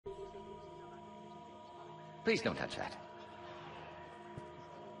Please don't touch that.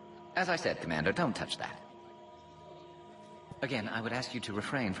 As I said, Commander, don't touch that. Again, I would ask you to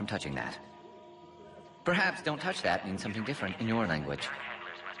refrain from touching that. Perhaps "don't touch that" means something different in your language.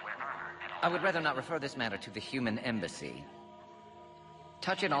 I would rather not refer this matter to the human embassy.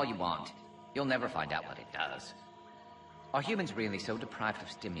 Touch it all you want. You'll never find out what it does. Are humans really so deprived of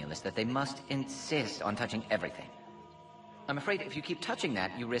stimulus that they must insist on touching everything? I'm afraid if you keep touching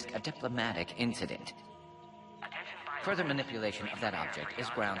that, you risk a diplomatic incident. Further manipulation of that object is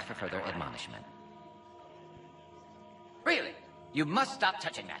grounds for further admonishment. Really? You must stop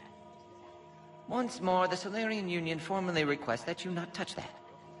touching that. Once more, the Solarian Union formally requests that you not touch that.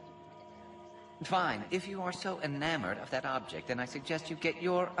 Fine. If you are so enamored of that object, then I suggest you get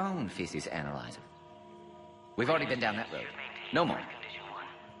your own feces analyzer. We've already been down that road. No more.